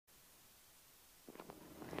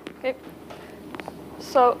Okay.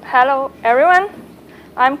 So, hello everyone.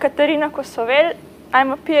 I'm Katarina Kosoveli.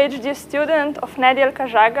 I'm a PhD student of Nedijelka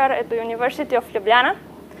Žagar at the University of Ljubljana.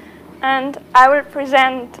 And I will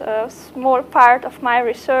present a small part of my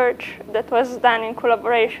research that was done in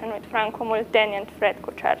collaboration with Franco Molteni and Fred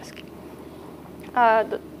Kucharski.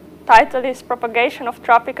 The title is Propagation of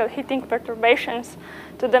Tropical Heating Perturbations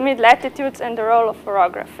to the Mid-Latitudes and the Role of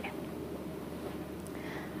Orography.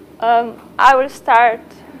 I will start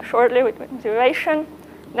shortly with motivation,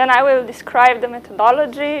 then I will describe the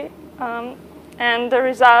methodology, and the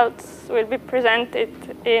results will be presented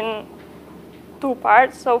in two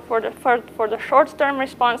parts. So for the short-term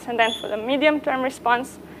response and then for the medium-term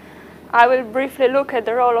response, I will briefly look at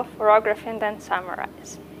the role of orography and then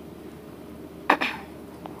summarize.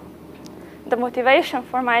 The motivation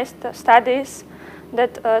for my study is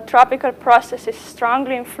that tropical processes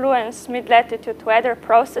strongly influence mid-latitude weather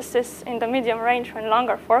processes in the medium range and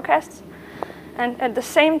longer forecasts. And at the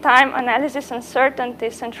same time, analysis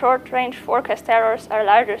uncertainties and short-range forecast errors are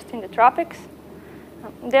largest in the tropics.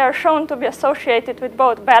 They are shown to be associated with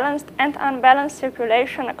both balanced and unbalanced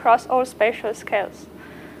circulation across all spatial scales.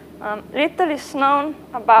 Little is known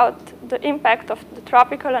about the impact of the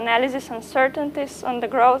tropical analysis uncertainties on the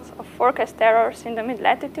growth of forecast errors in the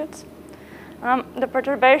mid-latitudes. The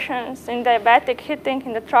perturbations in diabatic heating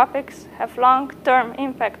in the tropics have long-term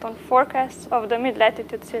impact on forecasts of the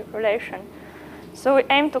mid-latitude circulation. So we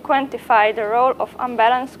aim to quantify the role of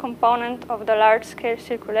unbalanced component of the large-scale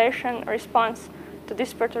circulation response to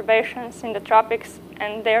these perturbations in the tropics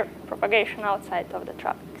and their propagation outside of the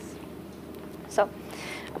tropics. So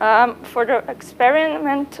for the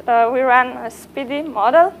experiment, we ran a speedy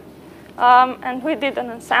model, and we did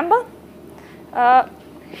an ensemble.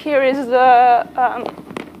 Here is the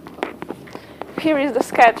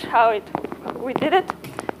sketch how we did it.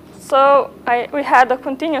 So we had a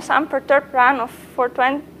continuous unperturbed run for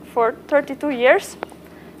 32 years,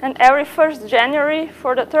 and every 1st January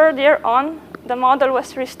for the 3rd year on, the model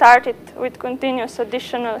was restarted with continuous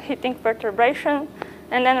additional heating perturbation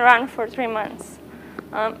and then run for 3 months.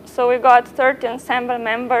 So we got 30 ensemble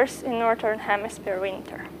members in Northern Hemisphere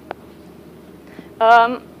winter.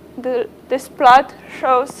 This plot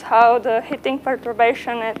shows how the heating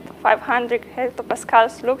perturbation at 500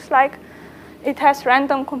 hectopascals looks like. It has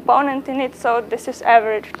random component in it, so this is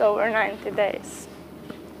averaged over 90 days.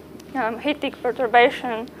 Heating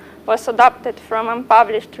perturbation was adopted from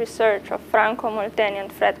unpublished research of Franco Molteni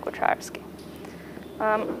and Fred Kucharski.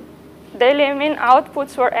 Daily mean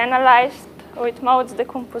outputs were analyzed with modes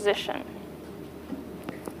decomposition.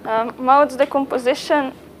 Modes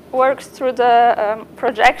decomposition works through the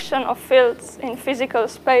projection of fields in physical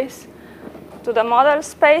space to the model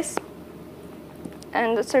space,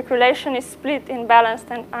 and the circulation is split in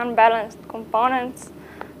balanced and unbalanced components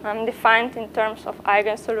defined in terms of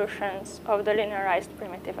eigensolutions of the linearized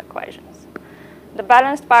primitive equations. The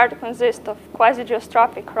balanced part consists of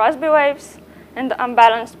quasi-geostrophic Rossby waves, and the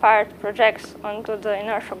unbalanced part projects onto the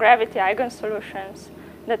inertial gravity eigensolutions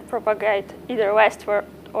that propagate either westward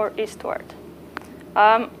or eastward.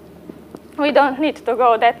 We don't need to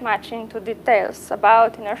go that much into details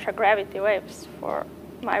about inertial gravity waves for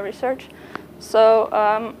my research, so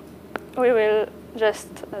we will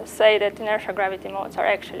just say that inertial gravity modes are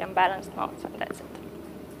actually unbalanced modes, and that's it.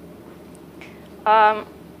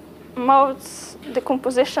 Modes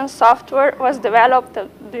decomposition software was developed at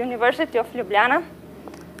the University of Ljubljana.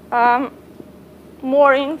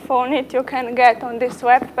 More info on it you can get on this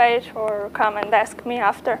web page or come and ask me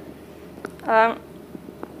after.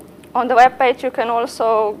 On the web page you can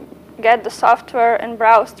also get the software and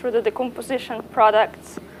browse through the decomposition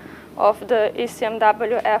products of the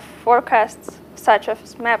ECMWF forecasts, such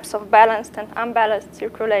as maps of balanced and unbalanced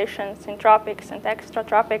circulations in tropics and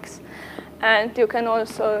extratropics. And you can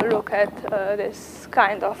also look at this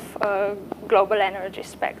kind of global energy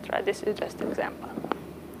spectra. This is just an example.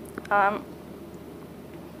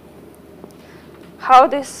 How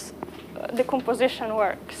this decomposition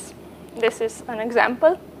works. This is an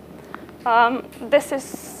example. This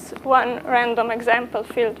is one random example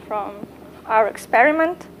field from our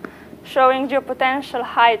experiment, showing geopotential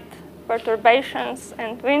height, perturbations,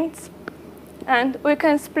 and winds. And we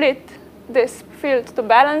can split this field to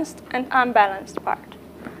balanced and unbalanced part.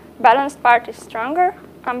 Balanced part is stronger,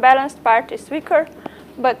 unbalanced part is weaker,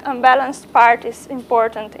 but unbalanced part is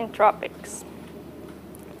important in tropics.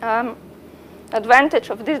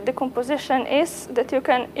 Advantage of this decomposition is that you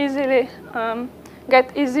can easily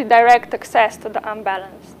get easy direct access to the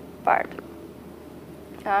unbalanced part.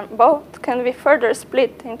 Both can be further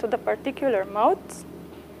split into the particular modes.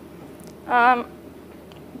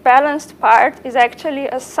 balanced part is actually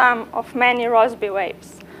a sum of many Rossby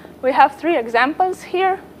waves. We have 3 examples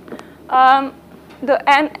here. The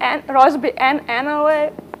Rossby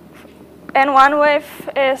N1 wave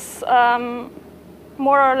is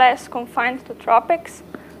more or less confined to tropics,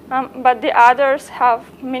 but the others have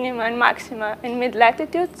minima and maxima in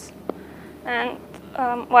mid-latitudes. And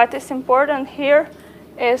what is important here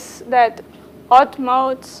is that odd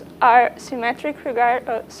modes are symmetric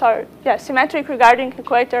regarding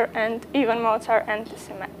equator, and even modes are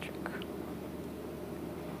antisymmetric.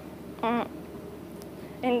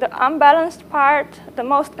 In the unbalanced part, the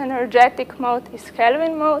most energetic mode is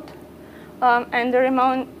Kelvin mode, and the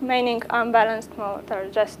remaining unbalanced modes are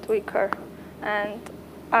just weaker, and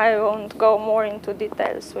I won't go more into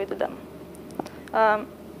details with them.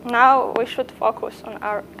 Now we should focus on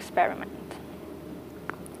our experiment.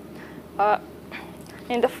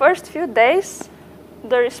 In the first few days,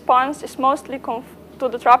 the response is mostly to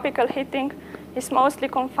the tropical heating is mostly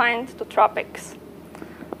confined to tropics.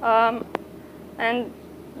 And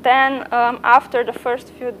then after the first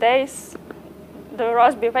few days, the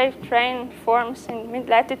Rossby wave train forms in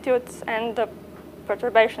mid-latitudes, and the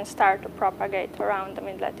perturbations start to propagate around the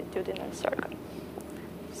mid-latitudinal circle.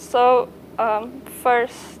 So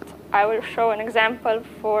first, I will show an example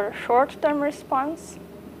for short-term response.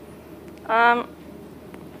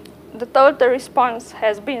 The total response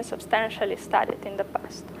has been substantially studied in the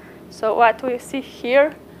past. So what we see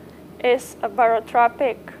here is a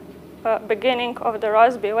barotropic beginning of the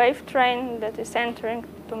Rossby wave train that is entering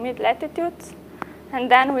to mid-latitudes. And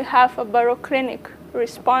then we have a baroclinic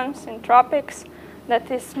response in tropics that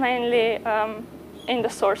is mainly in the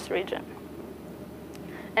source region.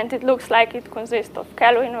 And it looks like it consists of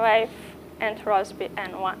Kelvin wave and Rossby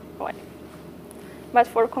N1 wave. But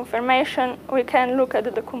for confirmation, we can look at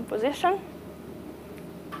the composition.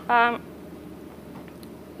 The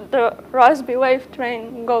Rossby wave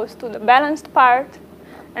train goes to the balanced part,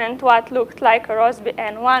 and what looked like a Rossby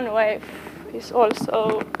N1 wave is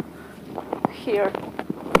also here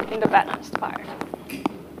in the balanced part.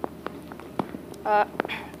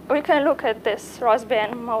 We can look at this Rossby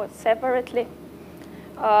N mode separately,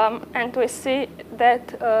 and we see that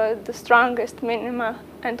the strongest minima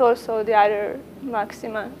and also the other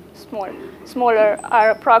maxima, smaller,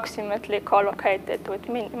 are approximately collocated with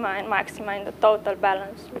minima and maxima in the total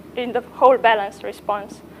balance, in the whole balanced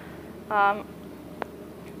response. But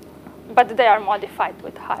they are modified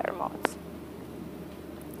with higher modes.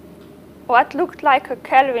 What looked like a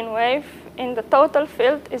Kelvin wave in the total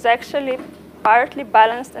field is actually partly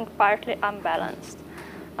balanced and partly unbalanced.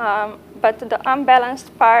 But the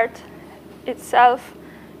unbalanced part itself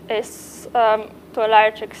is, to a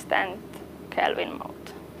large extent, Kelvin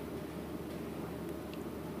mode.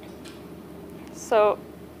 So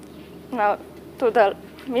now to the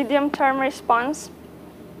medium-term response.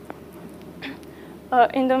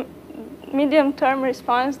 In the medium-term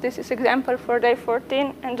response, this is example for day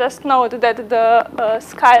 14, and just note that the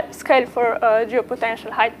scale for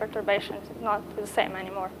geopotential height perturbations is not the same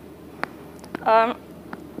anymore.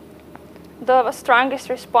 The strongest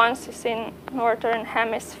response is in northern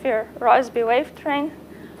hemisphere Rossby wave train,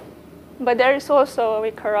 but there is also a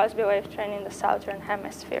weaker Rossby wave train in the southern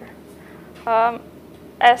hemisphere.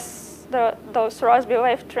 As those Rossby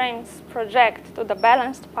wave trains project to the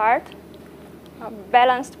balanced part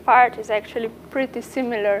is actually pretty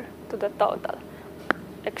similar to the total,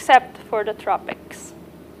 except for the tropics.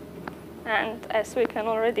 And as we can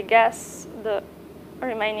already guess, the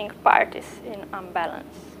remaining part is in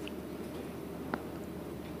unbalance.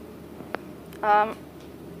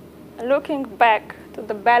 Looking back to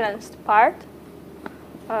the balanced part,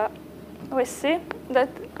 we see that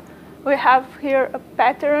we have here a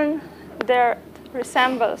pattern that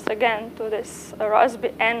resembles again to this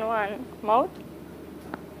Rossby N1 mode.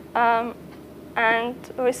 And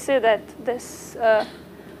we see that this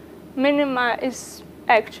minima is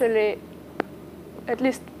actually, at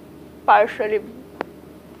least partially,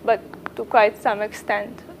 but to quite some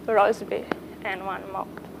extent, Rossby N1 mode.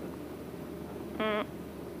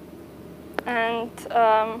 And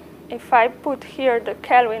if I put here the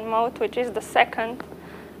Kelvin mode, which is the second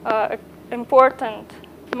important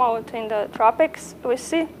mode in the tropics, we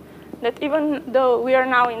see that even though we are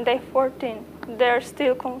now in day 14, they're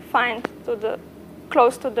still confined to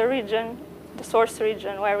close to the region, the source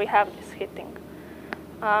region where we have this heating.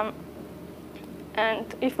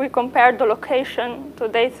 And if we compare the location to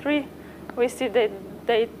day 3, we see that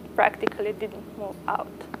they practically didn't move out.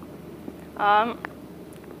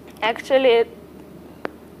 Actually,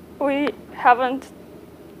 we haven't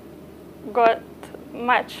got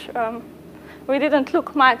much, we didn't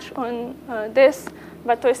look much on this,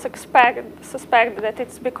 but we suspect that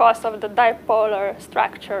it's because of the dipolar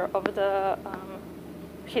structure of the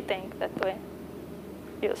heating that we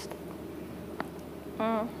used.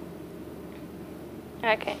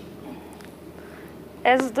 Okay.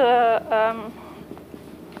 As the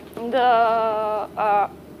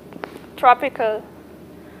tropical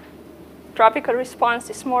response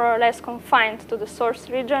is more or less confined to the source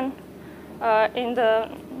region, in the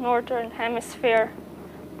northern hemisphere,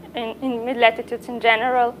 in mid-latitudes in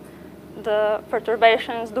general, the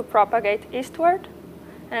perturbations do propagate eastward.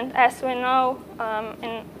 And as we know,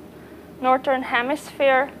 in northern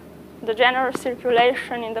hemisphere, the general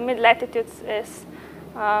circulation in the mid-latitudes is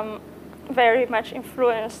very much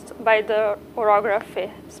influenced by the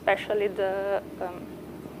orography, especially the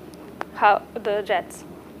jets.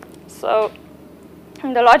 So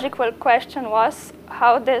the logical question was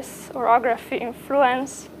how this orography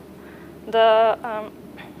influence the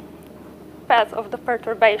path of the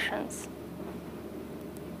perturbations.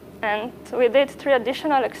 And we did 3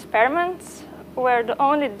 additional experiments where the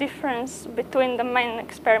only difference between the main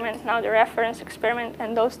experiment, now the reference experiment,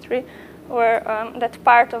 and those 3 were that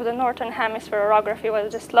part of the northern hemisphere orography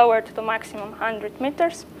was just lowered to maximum 100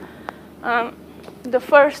 meters. The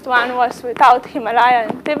first one was without Himalaya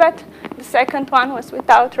and Tibet, the second one was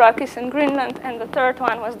without Rockies and Greenland, and the third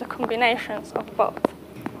one was the combinations of both.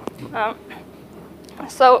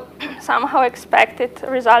 So somehow expected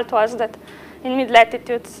result was that in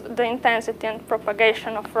mid-latitudes, the intensity and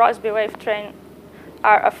propagation of Rossby wave train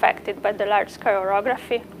are affected by the large-scale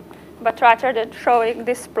orography. But rather than showing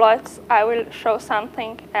these plots, I will show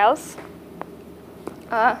something else.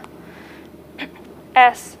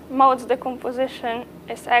 As modes decomposition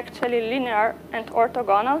is actually linear and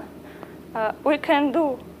orthogonal, we can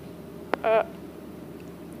do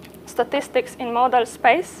statistics in modal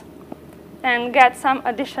space and get some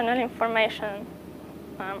additional information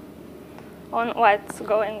on what's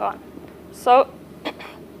going on. So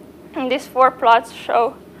these 4 plots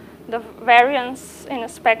show the variance in a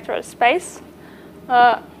spectral space.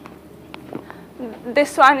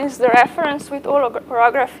 This one is the reference with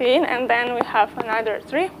orography in, and then we have another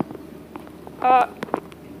 3.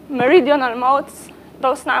 Meridional modes,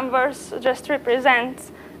 those numbers just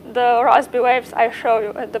represent the Rossby waves I showed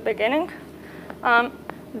you at the beginning.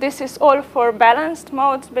 This is all for balanced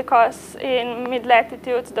modes because in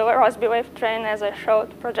mid-latitudes, the Rossby wave train, as I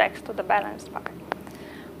showed, projects to the balanced part.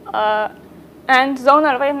 And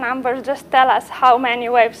zonal wave numbers just tell us how many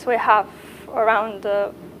waves we have around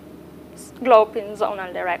the globe in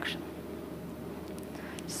zonal direction.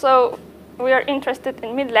 So we are interested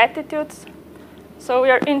in mid-latitudes. So we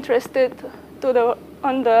are interested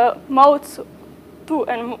on the modes 2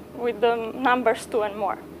 and with the numbers 2 and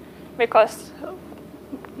more, because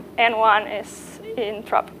N1 is in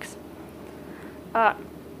tropics.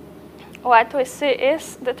 What we see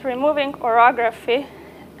is that removing orography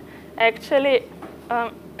actually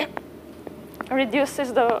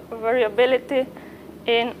reduces the variability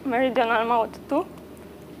in meridional mode 2,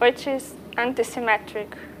 which is antisymmetric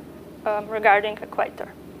regarding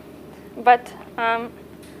equator. But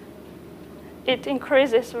it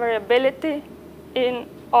increases variability in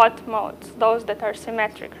odd modes, those that are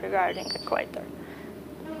symmetric regarding equator.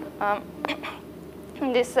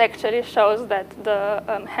 This actually shows that the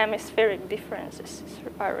hemispheric differences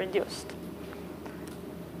are reduced.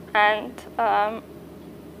 And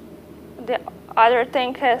the other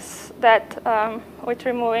thing is that with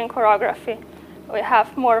removing orography, we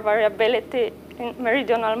have more variability in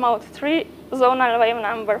meridional mode 3, zonal wave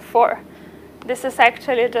number 4. This is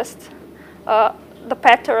actually just the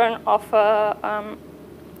pattern of a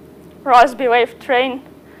Rossby wave train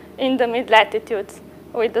in the mid-latitudes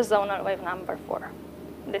with the zonal wave number 4.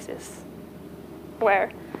 This is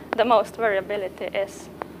where the most variability is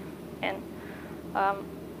in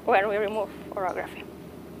when we remove orography.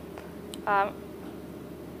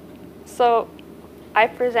 So I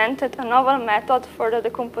presented a novel method for the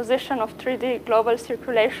decomposition of 3D global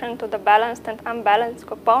circulation to the balanced and unbalanced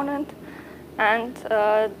component, and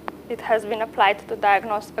it has been applied to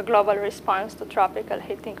diagnose a global response to tropical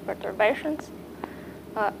heating perturbations.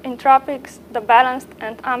 In tropics, the balanced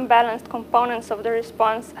and unbalanced components of the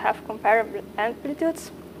response have comparable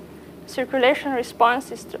amplitudes. Circulation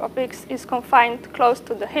response in tropics is confined close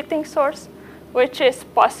to the heating source, which is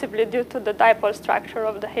possibly due to the dipole structure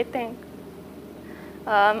of the heating.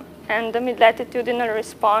 And the mid-latitudinal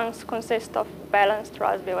response consists of balanced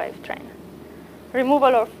Rossby wave train.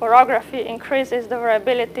 Removal of orography increases the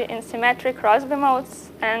variability in symmetric Rossby modes,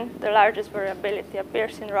 and the largest variability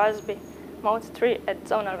appears in Rossby mode 3 at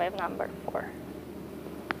zonal wave number 4.